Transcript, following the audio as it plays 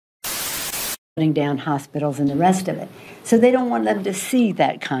shutting down hospitals and the rest of it. So they don't want them to see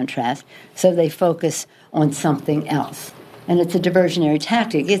that contrast, so they focus on something else. And it's a diversionary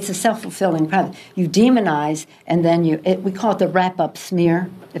tactic. It's a self-fulfilling prophecy. You demonize, and then we call it the wrap-up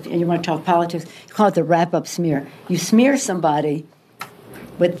smear. If you want to talk politics, you call it the wrap-up smear. You smear somebody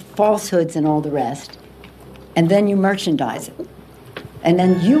with falsehoods and all the rest, and then you merchandise it. And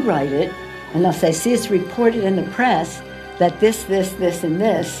then you write it, and they'll say, see, it's reported in the press that this, and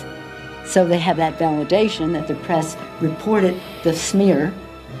this. So they have that validation that the press reported the smear,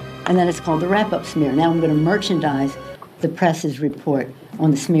 and then it's called the wrap-up smear. Now I'm going to merchandise the press's report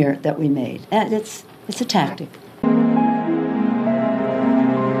on the smear that we made. And it's a tactic.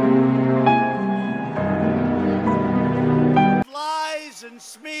 Lies and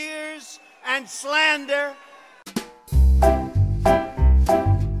smears and slander